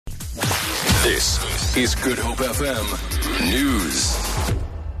This is Good Hope FM News.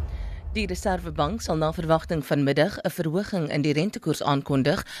 Die Reserwebank sal na verwagting vanmiddag 'n verhoging in die rentekoers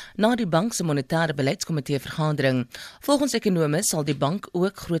aankondig na die bank se monetêre beleidskomitee vergadering. Volgens ekonome sal die bank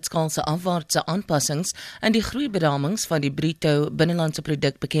ook grootskaalse afwaartse aanpassings in die groeiberamings van die bruto binnelandse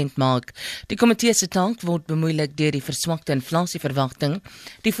produk bekend maak. Die komitee se taak word bemoeilik deur die verswakte inflasieverwagting,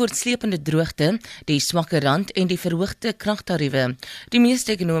 die voortsleepende droogte, die swakker rand en die verhoogde kragtariewe. Die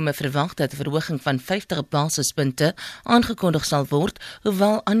meeste ekonome verwag dat 'n verhoging van 50 basispunte aangekondig sal word,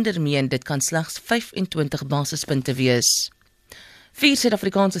 hoewel ander meen dit kan slegs 25 basispunte wees. 4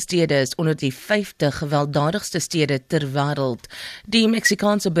 Suid-Afrikaanse stede is onder die 50 gewelddadigste stede ter wêreld. Die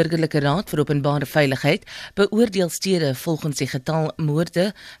Meksikaanse Burgerlike Raad vir Openbare Veiligheid beoordeel stede volgens die getal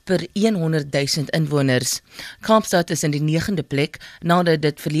moorde per 100,000 inwoners. Kaapstad is in die 9de plek, nadat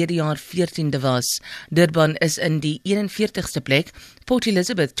dit verlede jaar 14de was. Durban is in die 41ste plek, Port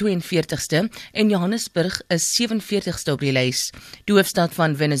Elizabeth 42ste en Johannesburg is 47ste op die lys. Die hoofstad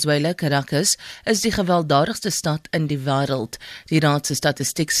van Venezuela, Caracas, is die gewelddadigste stad in die wêreld. Die raad se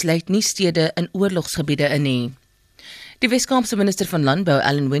statistiek sluit nie stede in oorlogsgebiede in nie. Die Wes-Kaapse minister van Landbou,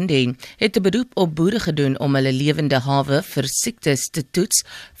 Alan Winde, het 'n beroep op boere gedoen om hulle lewende hawe vir siektes te toets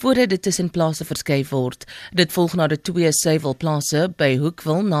voordat dit tussen plase verskuif word. Dit volg nadat 2 suiwelplase by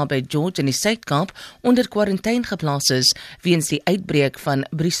Hoekville naby George in die Suid-Kaap onder kwarantyne geplaas is weens die uitbreek van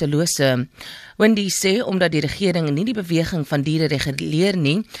bruselose. Winde sê omdat die regering nie die beweging van diere reguleer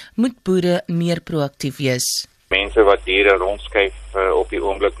nie, moet boere meer proaktief wees. Mense wat diere rondskuif op die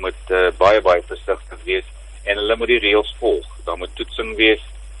oomblik moet baie versigtig wees en hulle moet die reëls volg. Daar moet toetsing wees,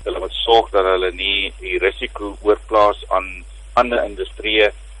 hulle moet sorg dat hulle nie die risiko oorplaas aan ander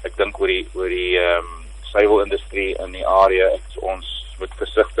industrieë. Ek dink oor die suiwelindustrie in die area, ons moet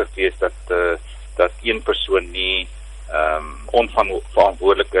versigtig wees dat een persoon nie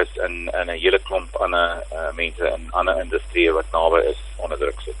onverantwoordelik is in 'n hele klomp ander mense in ander industrieë wat naby is onder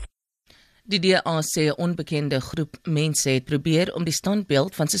druk sit. Die DA sê 'n onbekende groep mense het probeer om die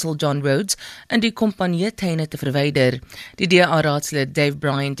standbeeld van Cecil John Rhodes in die kompanjeetuine te verwyder. Die DA-raadslid Dave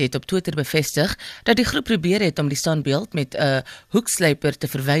Bryant het op Twitter bevestig dat die groep probeer het om die standbeeld met 'n hoekslyper te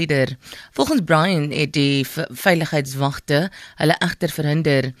verwyder. Volgens Bryant het die veiligheidswagte hulle egter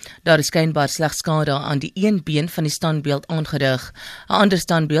verhinder. Daar is skynbaar slegs skade aan die een been van die standbeeld aangerig. 'n Ander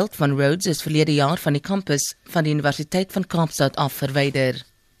standbeeld van Rhodes is verlede jaar van die kampus van die Universiteit van Kaapstad af verwyder.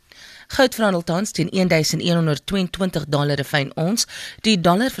 Goud verhandel tans teen $1,122 'n fyn ons. Die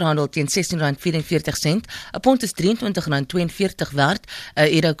dollar verhandel teen R16.44. 'n pond is R23.42 werd.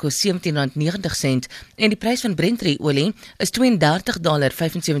 'n euro kos R17.90 en die prys van Brent-olie is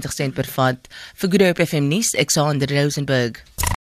 $32.75 per vat. Vir Good Hope FM nuus, ek is Rosenburg.